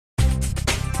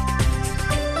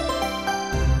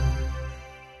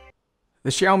The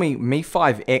Xiaomi Mi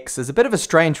 5X is a bit of a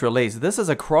strange release. This is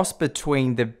a cross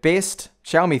between the best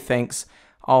Xiaomi thinks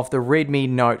of the Redmi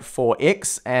Note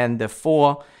 4X and the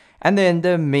 4, and then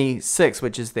the Mi 6,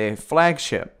 which is their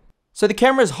flagship. So the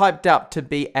camera is hyped up to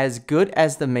be as good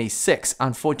as the Mi 6.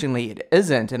 Unfortunately, it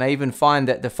isn't, and I even find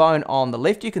that the phone on the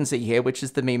left you can see here, which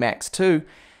is the Mi Max 2,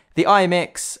 the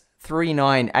IMX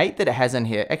 398 that it has in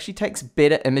here actually takes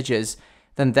better images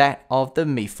than that of the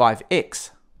Mi 5X.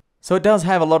 So it does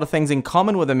have a lot of things in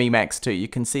common with the Mi Max 2. You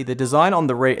can see the design on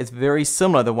the rear is very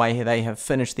similar, the way they have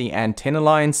finished the antenna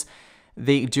lines,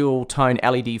 the dual tone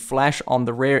LED flash on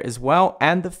the rear as well,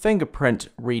 and the fingerprint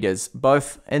readers,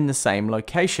 both in the same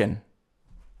location.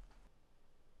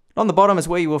 On the bottom is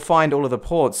where you will find all of the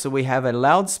ports. So we have a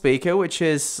loudspeaker, which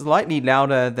is slightly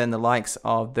louder than the likes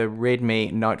of the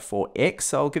Redmi Note 4X.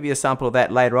 So I'll give you a sample of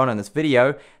that later on in this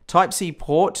video. Type-C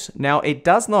port. Now, it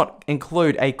does not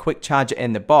include a quick charger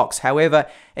in the box. However,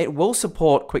 it will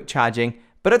support quick charging,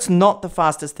 but it's not the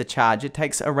fastest to charge. It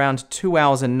takes around 2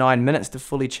 hours and 9 minutes to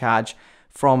fully charge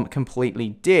from completely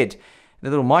dead. The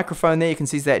little microphone there, you can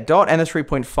see is that dot, and the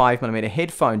 3.5mm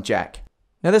headphone jack.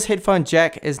 Now this headphone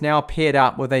jack is now paired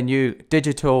up with a new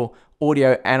digital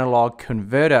audio analog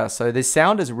converter, so the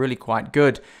sound is really quite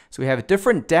good. So we have a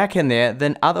different DAC in there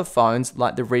than other phones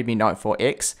like the Redmi Note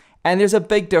 4X, and there's a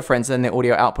big difference in the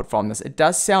audio output from this. It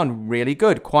does sound really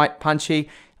good, quite punchy,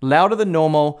 louder than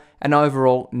normal, and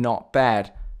overall not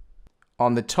bad.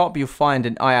 On the top you'll find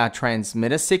an IR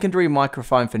transmitter, secondary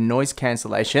microphone for noise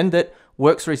cancellation that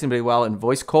works reasonably well in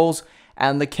voice calls,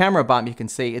 and the camera bump you can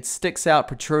see, it sticks out,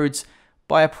 protrudes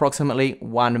by approximately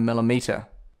 1mm.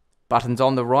 Buttons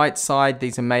on the right side,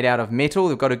 these are made out of metal,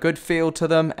 they've got a good feel to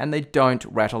them, and they don't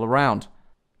rattle around.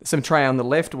 The SIM tray on the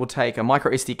left will take a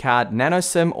micro SD card, nano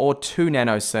SIM, or 2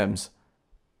 nano SIMs.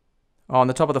 On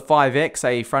the top of the 5X,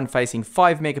 a front-facing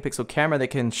 5-megapixel camera that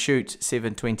can shoot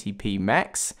 720p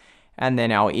max, and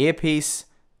then our earpiece,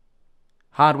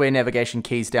 hardware navigation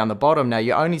keys down the bottom. Now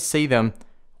you only see them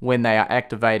when they are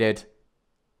activated.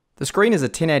 The screen is a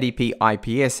 1080p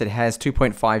IPS. It has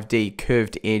 2.5D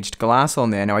curved edged glass on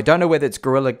there. Now I don't know whether it's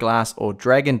Gorilla Glass or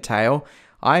Dragon Tail.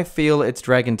 I feel it's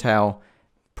Dragon Tail,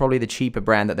 probably the cheaper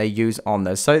brand that they use on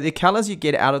this. So the colors you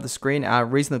get out of the screen are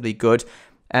reasonably good,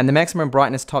 and the maximum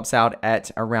brightness tops out at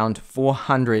around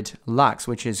 400 lux,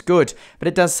 which is good, but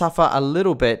it does suffer a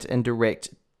little bit in direct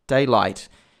daylight.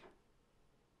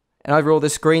 And overall, the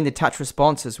screen, the touch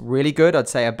response is really good. I'd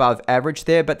say above average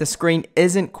there, but the screen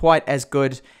isn't quite as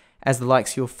good as the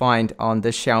likes you'll find on the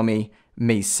Xiaomi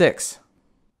Mi 6.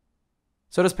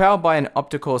 So it is powered by an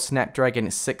octa-core Snapdragon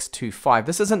 625.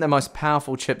 This isn't the most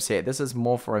powerful chipset. This is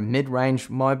more for a mid-range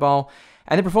mobile,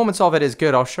 and the performance of it is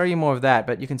good. I'll show you more of that,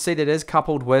 but you can see that it is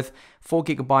coupled with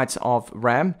 4GB of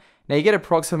RAM. Now you get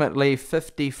approximately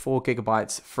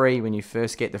 54GB free when you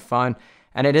first get the phone,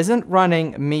 and it isn't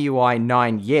running MIUI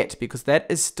 9 yet because that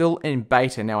is still in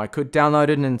beta. Now I could download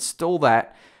it and install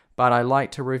that, but I like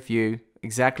to review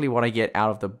exactly what I get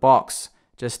out of the box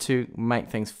just to make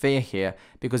things fair here,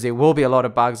 because there will be a lot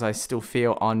of bugs I still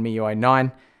feel on MIUI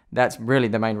 9. That's really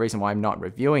the main reason why I'm not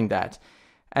reviewing that.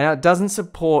 And it doesn't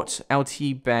support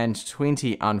LTE band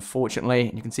 20,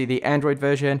 unfortunately. You can see the Android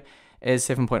version is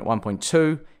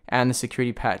 7.1.2, and the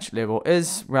security patch level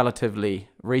is relatively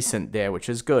recent there, which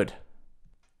is good.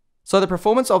 So the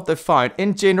performance of the phone,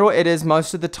 in general, it is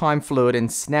most of the time fluid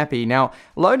and snappy. Now,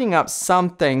 loading up some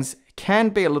things can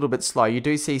be a little bit slow. You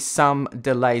do see some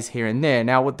delays here and there.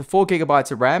 Now, with the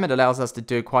 4GB of RAM, it allows us to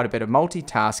do quite a bit of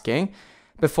multitasking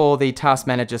before the task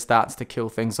manager starts to kill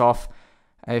things off.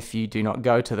 If you do not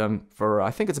go to them for,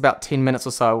 I think it's about 10 minutes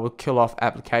or so, it will kill off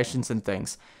applications and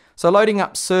things. So loading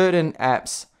up certain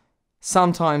apps,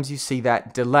 sometimes you see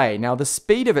that delay. Now the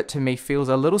speed of it to me feels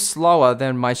a little slower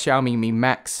than my Xiaomi Mi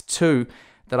Max 2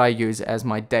 that I use as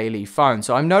my daily phone.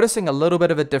 So I'm noticing a little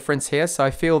bit of a difference here. So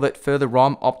I feel that further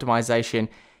ROM optimization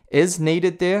is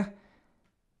needed there.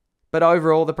 But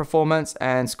overall, the performance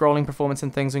and scrolling performance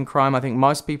and things in Chrome, I think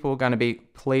most people are going to be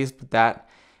pleased with that.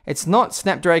 It's not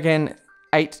Snapdragon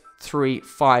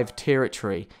 835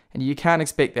 territory, and you can't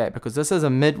expect that because this is a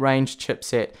mid-range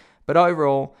chipset. But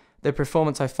overall, the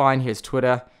performance I find here is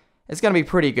Twitter. It's going to be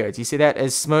pretty good. You see that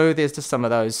is smooth. There's just some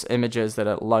of those images that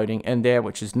are loading in there,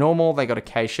 which is normal. They got a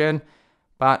cache in,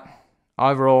 but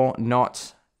overall,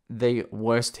 not the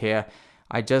worst here.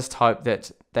 I just hope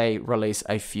that they release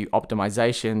a few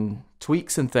optimization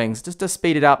tweaks and things just to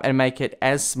speed it up and make it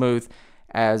as smooth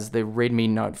as the Redmi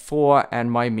Note 4 and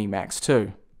my Mi Max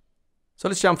 2. So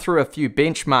let's jump through a few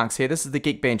benchmarks here. This is the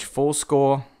Geekbench 4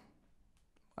 score,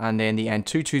 and then the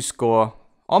Antutu score,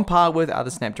 on par with other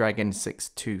Snapdragon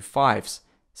 625s.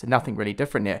 So nothing really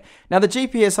different there. Now the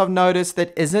GPS I've noticed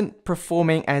that isn't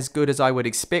performing as good as I would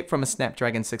expect from a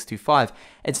Snapdragon 625.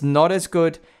 It's not as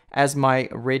good as my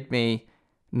Redmi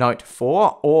Note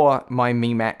 4 or my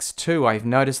Mi Max 2. I've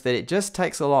noticed that it just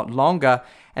takes a lot longer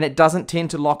and it doesn't tend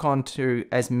to lock onto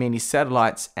as many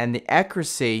satellites, and the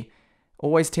accuracy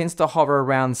always tends to hover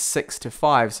around 6 to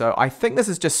 5. So I think this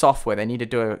is just software. They need to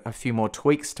do a few more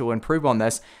tweaks to improve on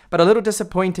this, but a little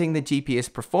disappointing, the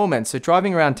GPS performance. So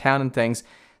driving around town and things,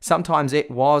 sometimes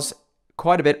it was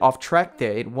quite a bit off track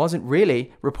there. It wasn't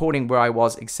really reporting where I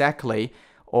was exactly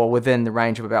or within the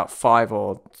range of about 5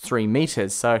 or 3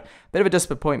 meters. So a bit of a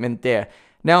disappointment there.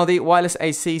 Now the wireless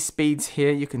AC speeds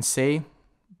here, you can see,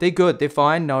 they're good, they're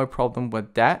fine, no problem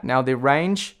with that. Now the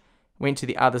range went to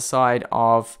the other side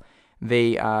of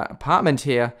the apartment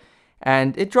here,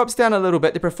 and it drops down a little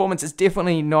bit. The performance is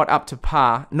definitely not up to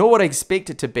par, nor what I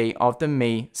expect it to be of the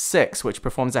Mi 6, which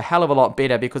performs a hell of a lot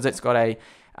better because it's got a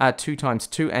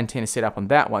 2x2 antenna set up on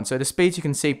that one. So the speeds you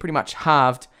can see pretty much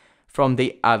halved from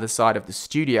the other side of the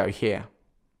studio here.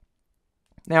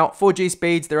 Now 4G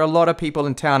speeds, there are a lot of people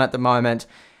in town at the moment.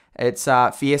 It's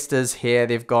fiestas here,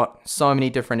 they've got so many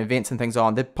different events and things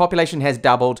on. The population has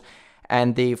doubled,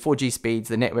 and the 4G speeds,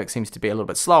 the network seems to be a little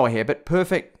bit slower here, but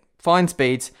perfect, fine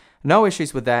speeds, no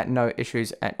issues with that, no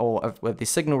issues at all with the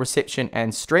signal reception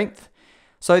and strength.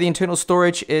 So the internal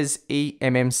storage is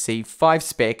eMMC 5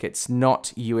 spec, it's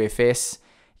not UFS.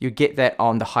 You get that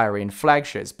on the higher end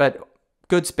flagships, but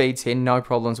good speeds here, no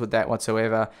problems with that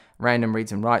whatsoever. Random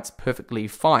reads and writes, perfectly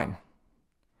fine.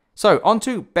 So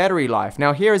onto battery life.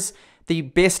 Now here is the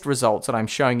best results that I'm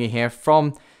showing you here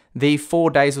from the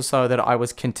 4 days or so that I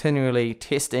was continually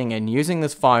testing and using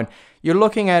this phone. You're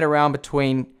looking at around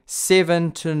between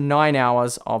 7 to 9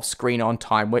 hours of screen on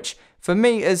time, which for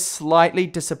me is slightly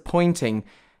disappointing,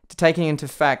 taking into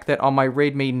fact that on my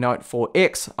Redmi Note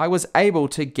 4X, I was able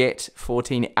to get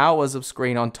 14 hours of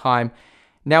screen on time.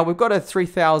 Now we've got a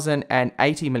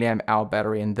 3080 milliamp hour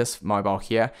battery in this mobile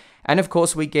here, and of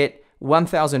course we get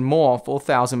 1000 more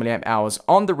 4000 milliamp hours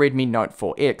on the Redmi Note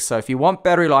 4X. So if you want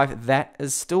battery life, that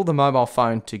is still the mobile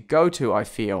phone to go to, I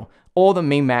feel. Or the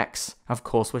Mi Max, of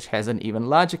course, which has an even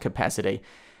larger capacity.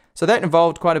 So that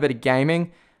involved quite a bit of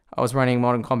gaming. I was running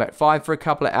Modern Combat 5 for a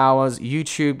couple of hours,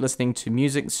 YouTube, listening to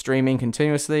music, streaming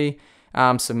continuously,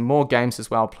 some more games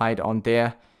as well played on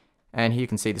there. And here you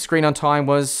can see the screen on time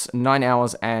was 9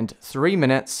 hours and 3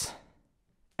 minutes,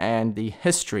 and the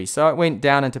history. So it went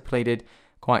down and depleted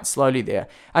quite slowly there.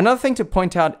 Another thing to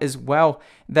point out as well,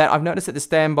 that I've noticed that the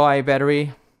standby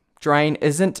battery drain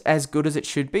isn't as good as it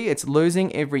should be. It's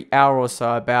losing every hour or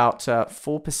so about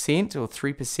 4% or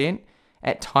 3%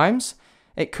 at times.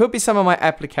 It could be some of my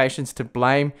applications to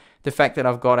blame. The fact that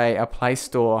I've got a Play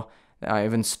Store,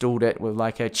 I've installed it with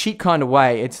like a cheat kind of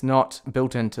way. It's not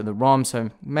built into the ROM,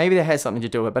 so maybe that has something to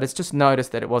do with it, but it's just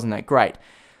noticed that it wasn't that great.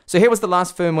 So here was the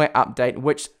last firmware update,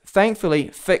 which thankfully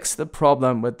fixed the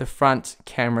problem with the front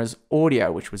camera's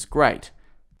audio, which was great.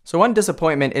 So one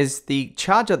disappointment is the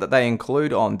charger that they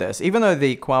include on this. Even though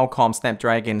the Qualcomm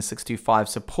Snapdragon 625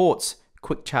 supports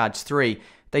Quick Charge 3,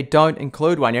 they don't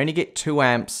include one. You only get 2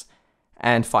 amps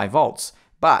and 5 volts.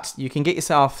 But you can get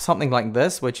yourself something like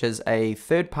this, which is a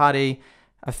third-party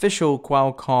official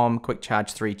Qualcomm Quick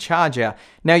Charge 3 charger.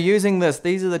 Now using this,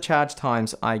 these are the charge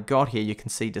times I got here, you can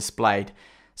see displayed.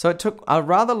 So it took a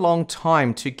rather long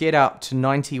time to get up to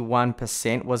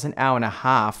 91%, was an hour and a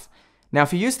half. Now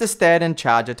if you use the stand-in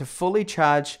charger, to fully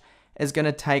charge is going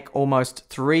to take almost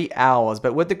 3 hours,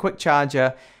 but with the quick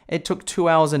charger, it took 2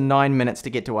 hours and 9 minutes to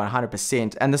get to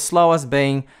 100%, and the slowest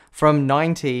being from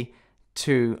 90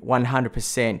 to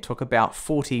 100% took about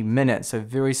 40 minutes, so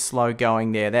very slow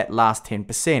going there, that last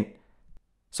 10%.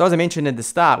 So as I mentioned at the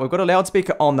start, we've got a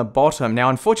loudspeaker on the bottom. Now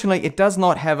unfortunately it does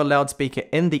not have a loudspeaker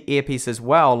in the earpiece as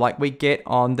well, like we get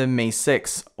on the Mi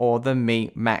 6 or the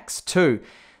Mi Max 2.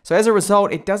 So as a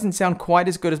result, it doesn't sound quite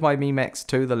as good as my Mi Max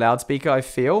 2, the loudspeaker, I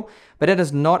feel, but it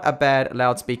is not a bad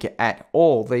loudspeaker at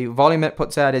all. The volume it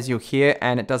puts out, as you'll hear,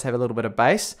 and it does have a little bit of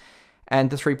bass, and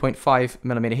the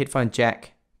 3.5mm headphone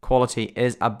jack quality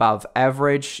is above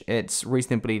average. It's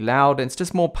reasonably loud. It's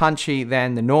just more punchy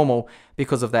than the normal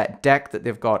because of that DAC that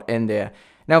they've got in there.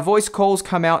 Now voice calls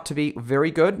come out to be very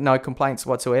good, no complaints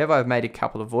whatsoever. I've made a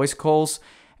couple of voice calls,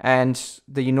 and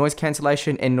the noise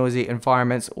cancellation in noisy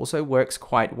environments also works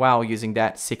quite well using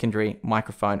that secondary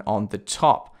microphone on the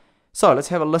top. So let's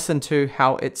have a listen to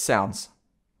how it sounds.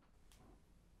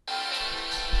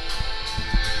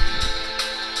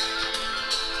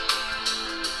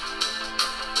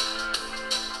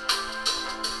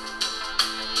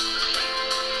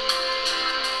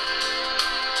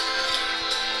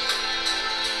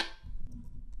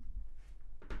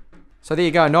 So there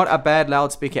you go, not a bad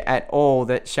loudspeaker at all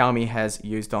that Xiaomi has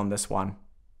used on this one.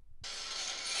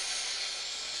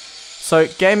 So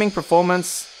gaming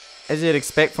performance, as you'd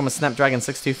expect from a Snapdragon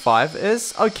 625,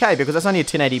 is okay because that's only a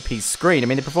 1080p screen. I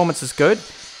mean, the performance is good.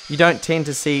 You don't tend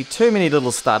to see too many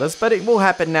little stutters, but it will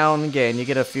happen now and again. You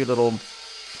get a few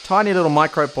tiny little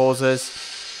micro pauses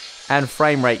and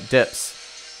frame rate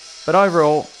dips. But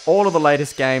overall, all of the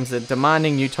latest games that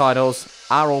demanding new titles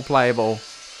are all playable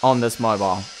on this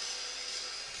mobile.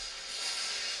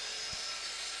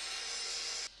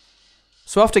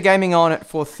 So after gaming on it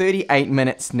for 38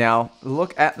 minutes now,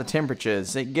 look at the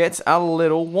temperatures. It gets a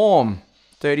little warm.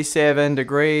 37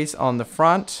 degrees on the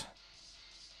front,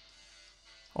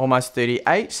 almost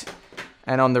 38.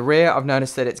 And on the rear, I've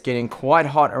noticed that it's getting quite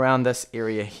hot around this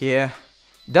area here.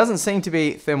 It doesn't seem to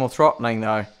be thermal throttling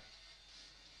though.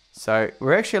 So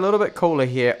we're actually a little bit cooler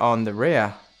here on the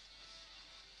rear.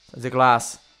 There's the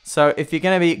glass. So if you're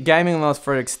going to be gaming on this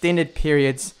for extended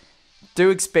periods, do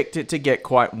expect it to get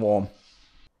quite warm.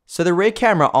 So the rear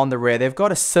camera on the rear, they've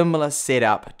got a similar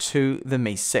setup to the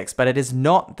Mi 6, but it is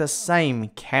not the same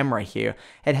camera here.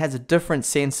 It has a different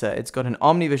sensor. It's got an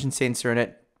OmniVision sensor in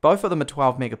it. Both of them are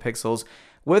 12 megapixels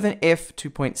with an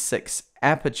f2.6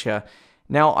 aperture.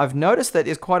 Now, I've noticed that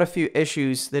there's quite a few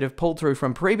issues that have pulled through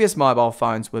from previous mobile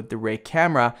phones with the rear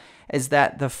camera, is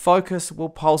that the focus will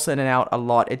pulse in and out a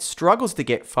lot. It struggles to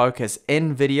get focus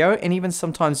in video, and even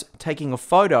sometimes taking a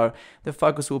photo, the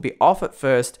focus will be off at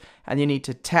first, and you need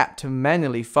to tap to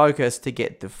manually focus to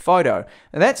get the photo.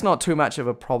 Now, that's not too much of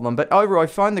a problem, but overall, I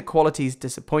find the quality is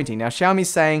disappointing. Now, Xiaomi's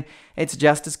saying it's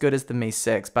just as good as the Mi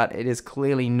 6, but it is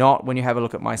clearly not when you have a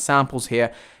look at my samples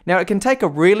here. Now, it can take a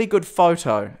really good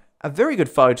photo, a very good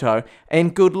photo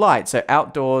in good light. So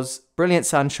outdoors, brilliant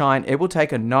sunshine, it will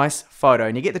take a nice photo.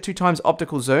 And you get the 2x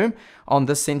optical zoom on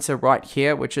this sensor right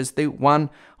here, which is the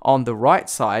one on the right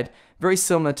side. Very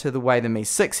similar to the way the Mi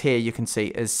 6 here you can see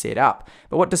is set up.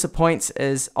 But what disappoints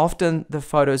is often the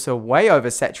photos are way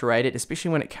oversaturated, especially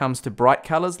when it comes to bright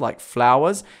colors like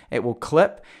flowers. It will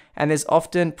clip. And there's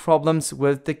often problems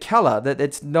with the color, that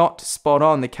it's not spot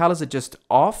on. The colors are just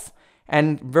off.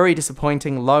 And very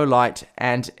disappointing low light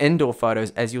and indoor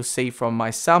photos, as you'll see from my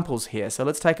samples here. So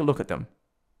let's take a look at them.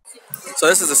 So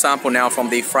this is a sample now from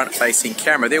the front-facing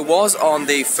camera. There was on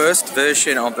the first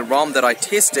version of the ROM that I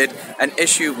tested an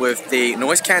issue with the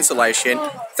noise cancellation.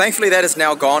 Thankfully that is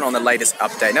now gone on the latest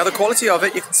update. Now the quality of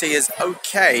it you can see is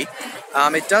okay.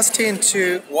 It does tend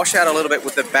to wash out a little bit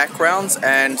with the backgrounds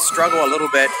and struggle a little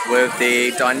bit with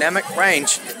the dynamic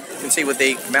range. You can see with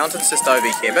the mount assist over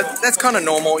here, but that's kind of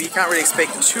normal. You can't really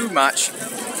expect too much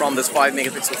from this 5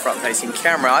 megapixel front-facing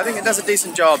camera. I think it does a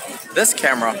decent job, this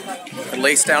camera at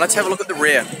least. Now let's have a look at the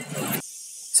rear.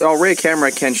 So our rear camera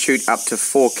can shoot up to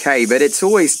 4K, but it's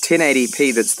always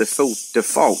 1080p that's the full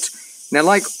default. Now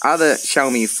like other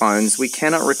Xiaomi phones, we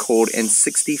cannot record in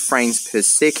 60 frames per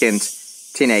second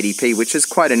 1080p, which is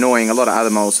quite annoying. A lot of other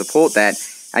models support that,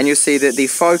 and you'll see that the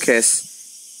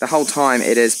focus, the whole time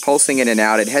it is pulsing in and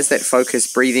out. It has that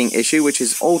focus breathing issue, which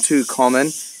is all too common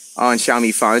on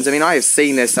Xiaomi phones. I mean, I have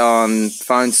seen this on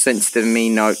phones since the Mi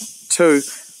Note 2,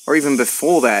 or even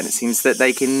before that. It seems that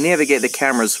they can never get the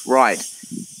cameras right.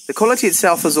 The quality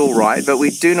itself is alright, but we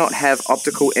do not have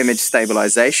optical image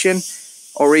stabilization,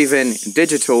 or even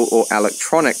digital or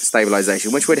electronic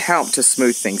stabilization, which would help to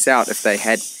smooth things out if they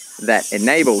had that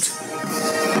enabled.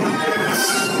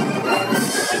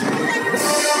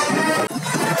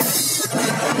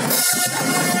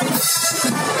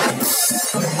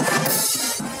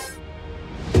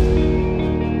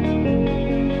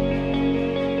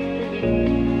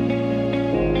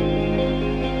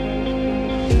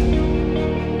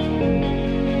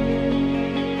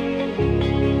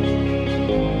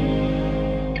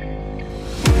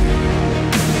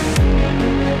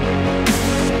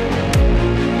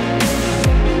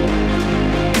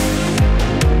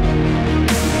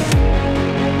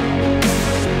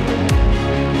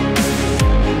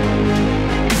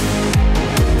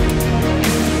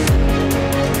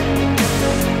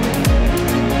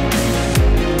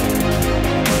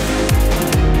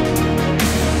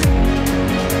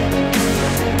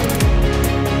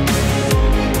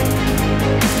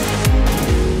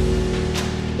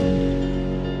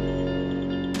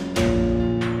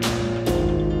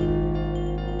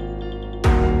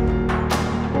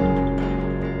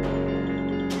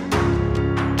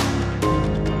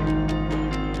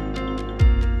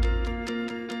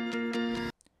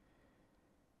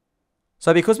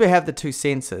 So because we have the two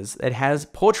sensors, it has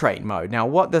portrait mode. Now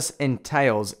what this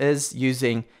entails is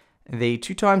using the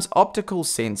 2x optical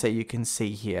sensor you can see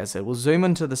here. So it will zoom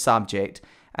into the subject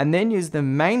and then use the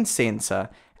main sensor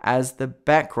as the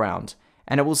background.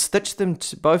 And it will stitch them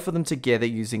both of them together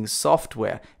using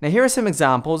software. Now here are some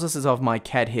examples. This is of my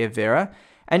cat here, Vera.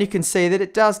 And you can see that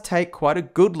it does take quite a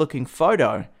good looking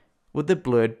photo with the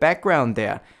blurred background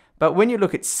there. But when you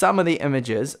look at some of the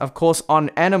images, of course on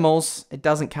animals, it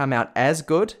doesn't come out as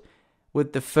good.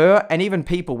 With the fur and even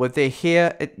people with their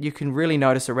hair, you can really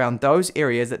notice around those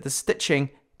areas that the stitching,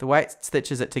 the way it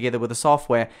stitches it together with the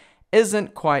software,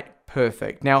 isn't quite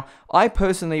perfect. Now, I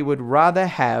personally would rather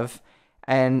have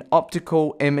an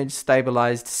optical image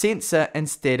stabilized sensor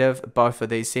instead of both of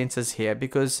these sensors here,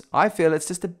 because I feel it's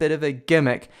just a bit of a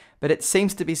gimmick, but it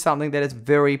seems to be something that is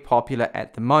very popular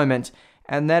at the moment,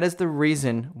 and that is the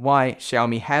reason why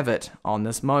Xiaomi have it on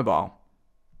this mobile.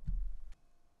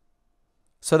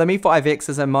 So the Mi 5X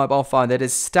is a mobile phone that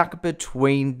is stuck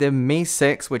between the Mi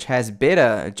 6, which has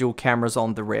better dual cameras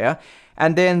on the rear,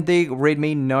 and then the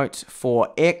Redmi Note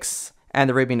 4X and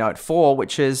the Redmi Note 4,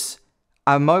 which is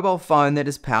a mobile phone that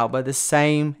is powered by the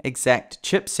same exact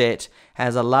chipset,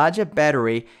 has a larger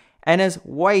battery, and is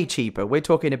way cheaper. We're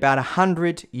talking about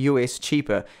 $100 US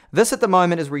cheaper. This at the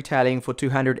moment is retailing for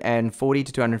 $240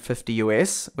 to $250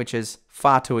 US, which is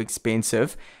far too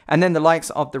expensive. And then the likes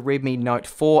of the Redmi Note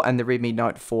 4 and the Redmi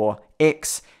Note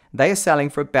 4X, they are selling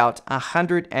for about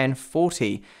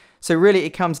 $140. So really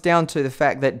it comes down to the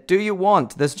fact that, do you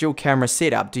want this dual camera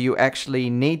setup? Do you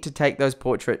actually need to take those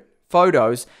portrait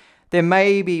photos? Then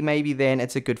maybe then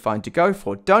it's a good phone to go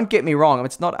for. Don't get me wrong,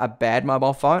 it's not a bad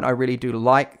mobile phone. I really do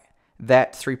like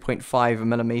that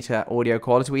 3.5mm audio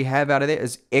quality we have out of there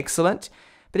is excellent,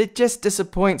 but it just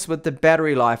disappoints with the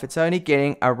battery life. It's only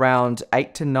getting around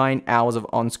 8 to 9 hours of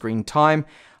on-screen time.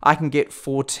 I can get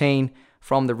 14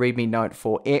 from the Redmi Note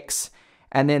 4X,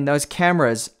 and then those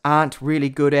cameras aren't really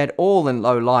good at all in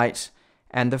low light,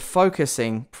 and the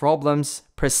focusing problems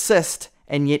persist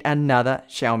in yet another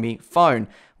Xiaomi phone,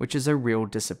 which is a real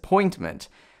disappointment.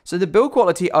 So the build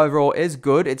quality overall is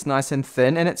good, it's nice and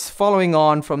thin, and it's following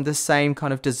on from the same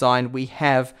kind of design we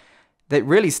have that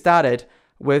really started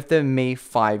with the Mi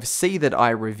 5C that I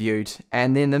reviewed,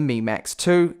 and then the Mi Max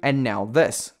 2, and now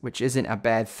this, which isn't a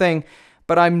bad thing,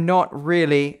 but I'm not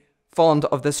really fond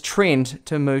of this trend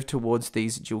to move towards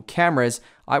these dual cameras.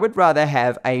 I would rather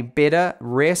have a better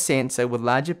rear sensor with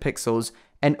larger pixels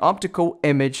and optical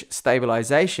image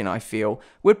stabilization. I feel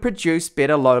would produce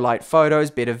better low light photos,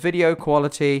 better video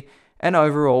quality, and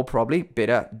overall probably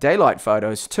better daylight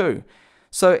photos too.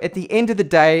 So at the end of the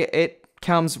day, it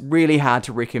comes really hard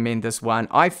to recommend this one.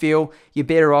 I feel you're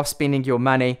better off spending your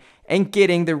money and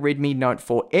getting the Redmi Note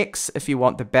 4X if you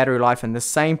want the battery life and the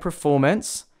same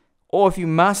performance, or if you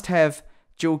must have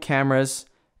dual cameras,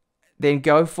 then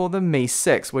go for the Mi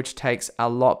 6, which takes a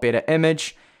lot better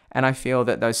image. And I feel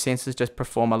that those sensors just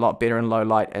perform a lot better in low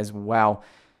light as well.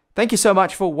 Thank you so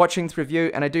much for watching this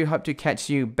review, and I do hope to catch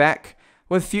you back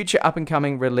with future up and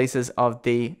coming releases of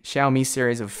the Xiaomi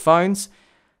series of phones.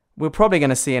 We're probably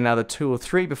going to see another 2 or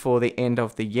 3 before the end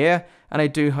of the year, and I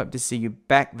do hope to see you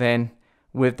back then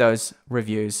with those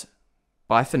reviews.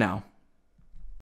 Bye for now.